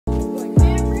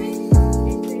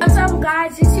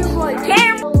up, guys? It's your boy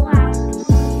Cameron.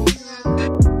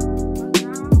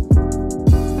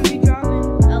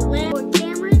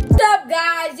 What's up,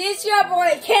 guys? It's your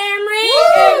boy Cameron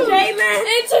and Jalen.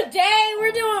 And today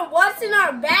we're doing what's in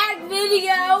our bag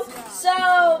video.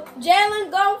 So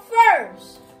Jalen, go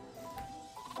first.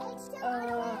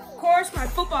 Of course, my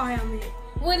football helmet.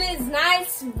 With his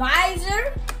nice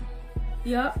visor.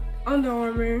 Yup, Under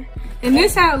Armour. And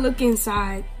this how it look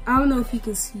inside. I don't know if you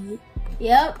can see it.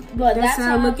 Yep, but that's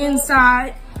how it look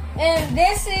inside. And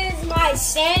this is my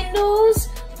sandals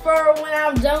for when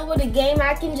I'm done with the game.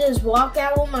 I can just walk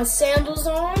out with my sandals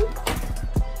on.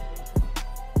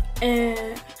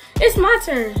 And it's my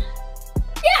turn.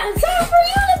 Yeah, it's time for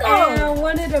you to go. And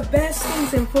one of the best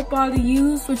things in football to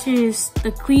use, which is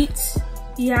the cleats.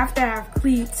 You have to have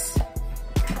cleats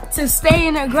to stay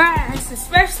in the grass,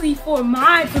 especially for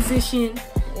my position.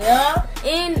 Yeah,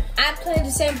 and I play the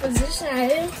same position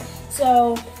as him,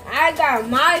 so I got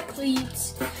my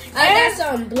cleats. I got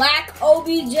some black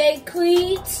OBJ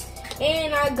cleats,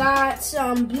 and I got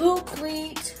some blue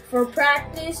cleats for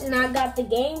practice, and I got the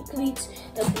game cleats.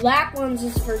 The black ones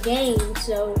is for game,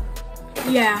 so.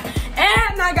 Yeah,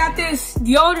 and I got this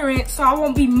deodorant so I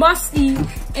won't be musty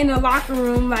in the locker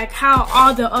room like how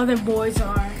all the other boys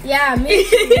are. Yeah, me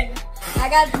too. I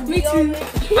got the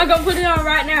deodorant. I'm gonna put it on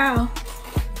right now.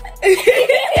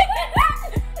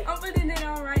 I'm putting it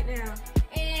on right now.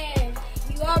 And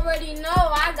you already know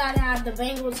I gotta have the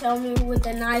Bengals helmet with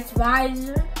the nice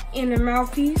visor. And the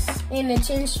mouthpiece. And the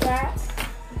chin strap.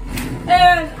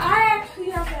 And I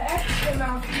actually have the extra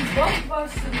mouthpiece. Both of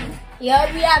us do.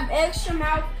 Yeah, we have extra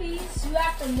mouthpiece. You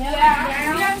have to melt it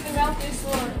down. We have to melt this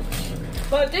one.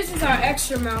 But this is our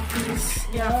extra mouthpiece.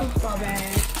 Yeah, football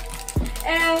bag.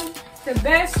 And the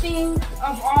best thing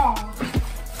of all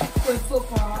with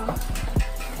football,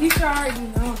 you should already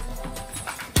know,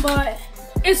 but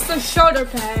it's the shoulder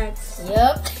pads.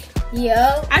 Yep.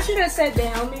 I should have said the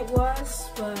helmet was,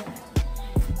 but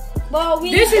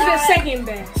this is the second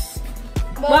best.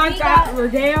 But I got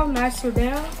Riddell, nice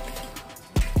Riddell.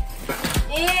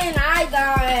 And I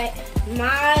got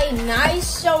my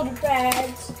nice shoulder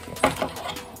pads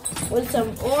with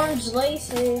some orange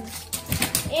laces.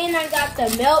 And I got the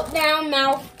meltdown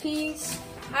mouthpiece.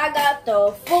 I got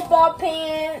the football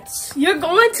pants. You're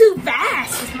going too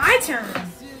fast. It's my turn.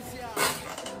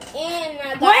 And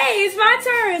I got... Wait, it's my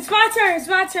turn. It's my turn. It's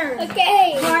my turn.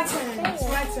 Okay. It's my turn. It's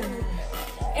my turn.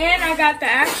 And I got the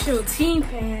actual team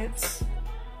pants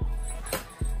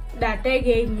that they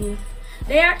gave me.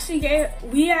 We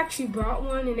actually brought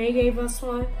one and they gave us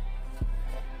one.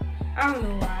 I don't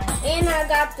know why. And I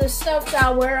got the stuff that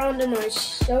I wear under my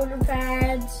shoulder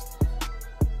pads.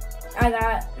 I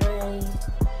got my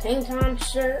tank top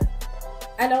shirt.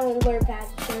 I don't wear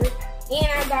pads shirt. And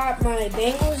I got my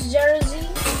Bengals jersey.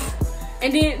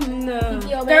 And then the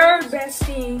third best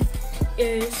thing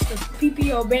is the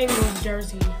PPO Bengals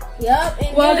jersey.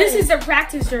 Yep. Well, this is the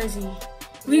practice jersey.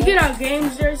 We get our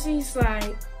games jerseys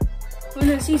like when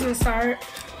the season starts.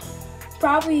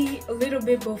 Probably a little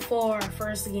bit before our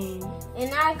first game.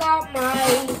 And I got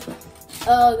my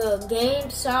the game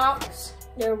socks.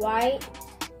 They're white.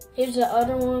 Here's the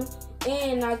other one.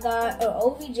 And I got an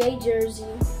OBJ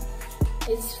jersey.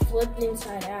 It's flipped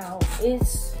inside out.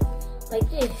 It's like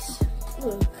this.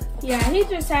 Look. Yeah, he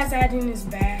just has that in his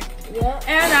bag. Yep.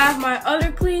 And I have my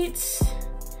other cleats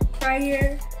right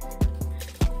here.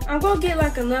 I'm gonna get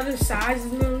like another size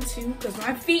in them too, because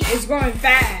my feet is growing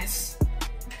fast.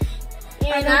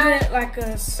 And I get like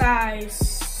a size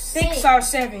 6 or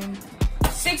 7.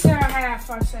 6.5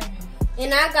 or 7.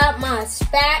 And I got my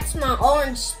spats, my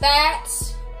orange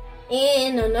spats,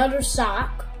 and another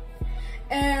sock.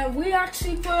 And we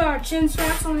actually put our chin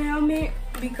straps on the helmet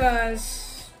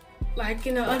because, like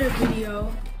in the other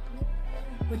video,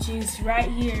 which is right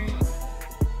here,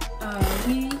 I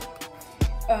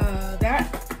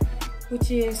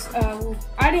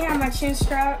didn't have my chin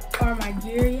strap or my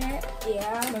gear yet.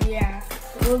 Yeah. But yeah.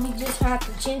 Well, we just have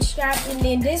the chin strap, and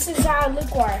then this is how I look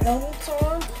with our helmets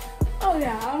on. Oh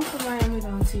yeah, I'm putting my helmet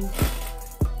on too.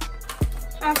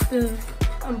 I have to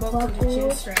unbuckle the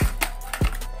chin strap.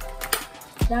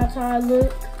 That's how I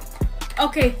look.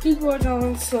 Okay, keyboard's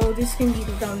on, so this can be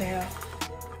the thumbnail.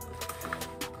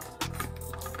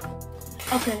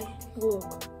 Okay,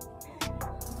 Look.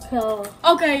 So.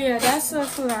 Okay, yeah, that's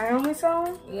what our helmet's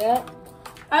on. Yep.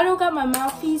 I don't got my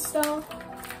mouthpiece though,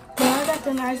 but I got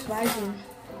the nice visor.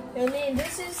 And then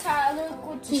this is how I look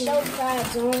with the shoulder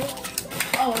pads on.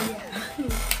 Oh yeah.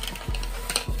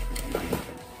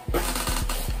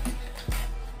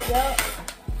 Yep.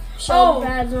 shoulder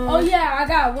pads on. Oh yeah, I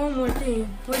got one more thing,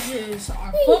 which is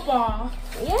our football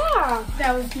Yeah.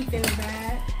 that we keep in the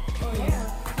bag. Oh yeah.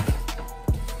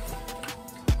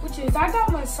 Which is, I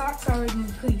got my socks already in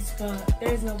place, but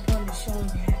there's no point in showing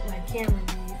that like Cameron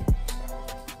did.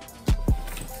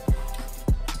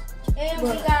 And we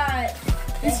got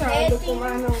It's the hard head to put thing.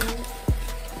 mine on.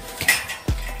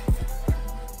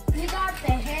 We got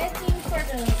the head thing for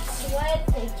the sweat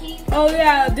to keep. Oh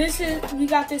yeah, we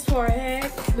got this for our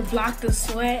head to block the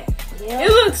sweat. Yeah. It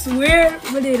looks weird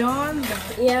with it on,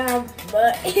 but Yeah,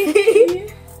 but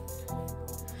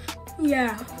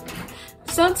yeah.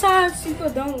 Sometimes people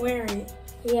don't wear it,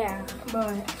 yeah,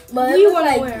 but but we it look want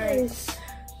to like wear it. this.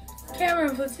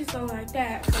 Cameron puts his on like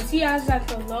that because he has like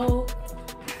the low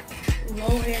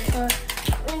haircut.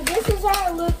 And this is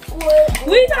how it looks with.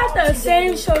 We got the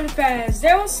same shoulder pads.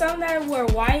 There was some that were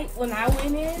white when I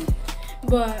went in,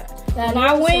 but That when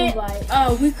I is went,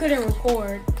 white. we couldn't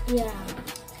record. Yeah.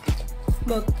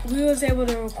 But we was able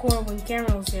to record when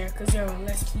Cameron was there because there were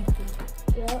less people.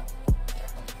 Yep.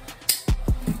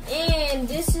 And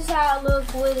this is how it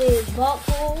looks with it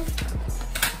buckled.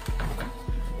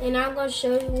 And I'm gonna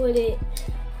show you with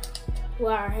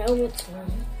our helmets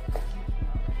on.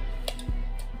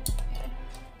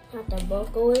 Have to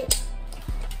buckle it.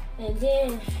 And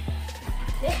then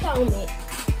this helmet.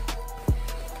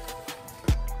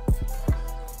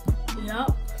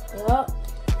 Yup. Yup.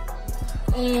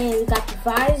 And we got the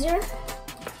visor.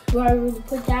 We're going to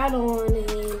put that on,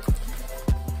 and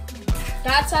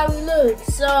that's how we look.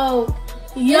 So,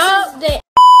 Yup.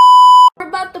 we're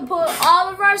about to put all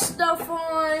of our stuff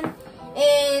on,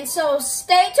 and so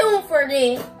stay tuned for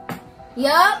this.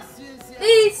 Yup.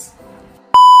 Peace.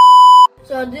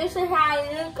 So this is how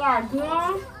we look our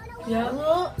drum. Yup.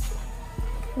 Look.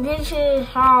 This is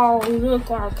how we look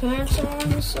our cancer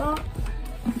and stuff.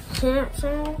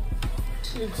 Cancer.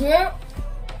 Zip.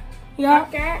 Yup.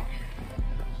 Okay.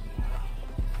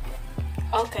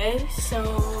 Okay,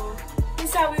 so this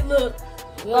is how we look.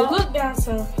 Yup. Look down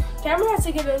some. Cameron has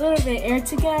to get a little bit air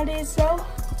to get itself,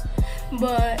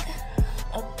 but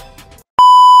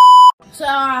So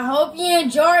I hope you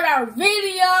enjoyed our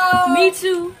video. me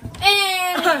too.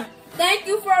 And thank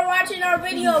you for watching our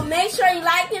video. Make sure you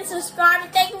like and subscribe.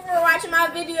 And thank you for watching my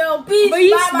video. Peace.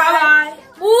 Peace. Bye-bye.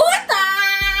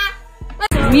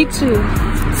 Me too.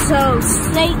 So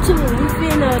stay tuned. We're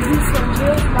finna do some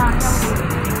drills by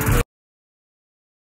helping.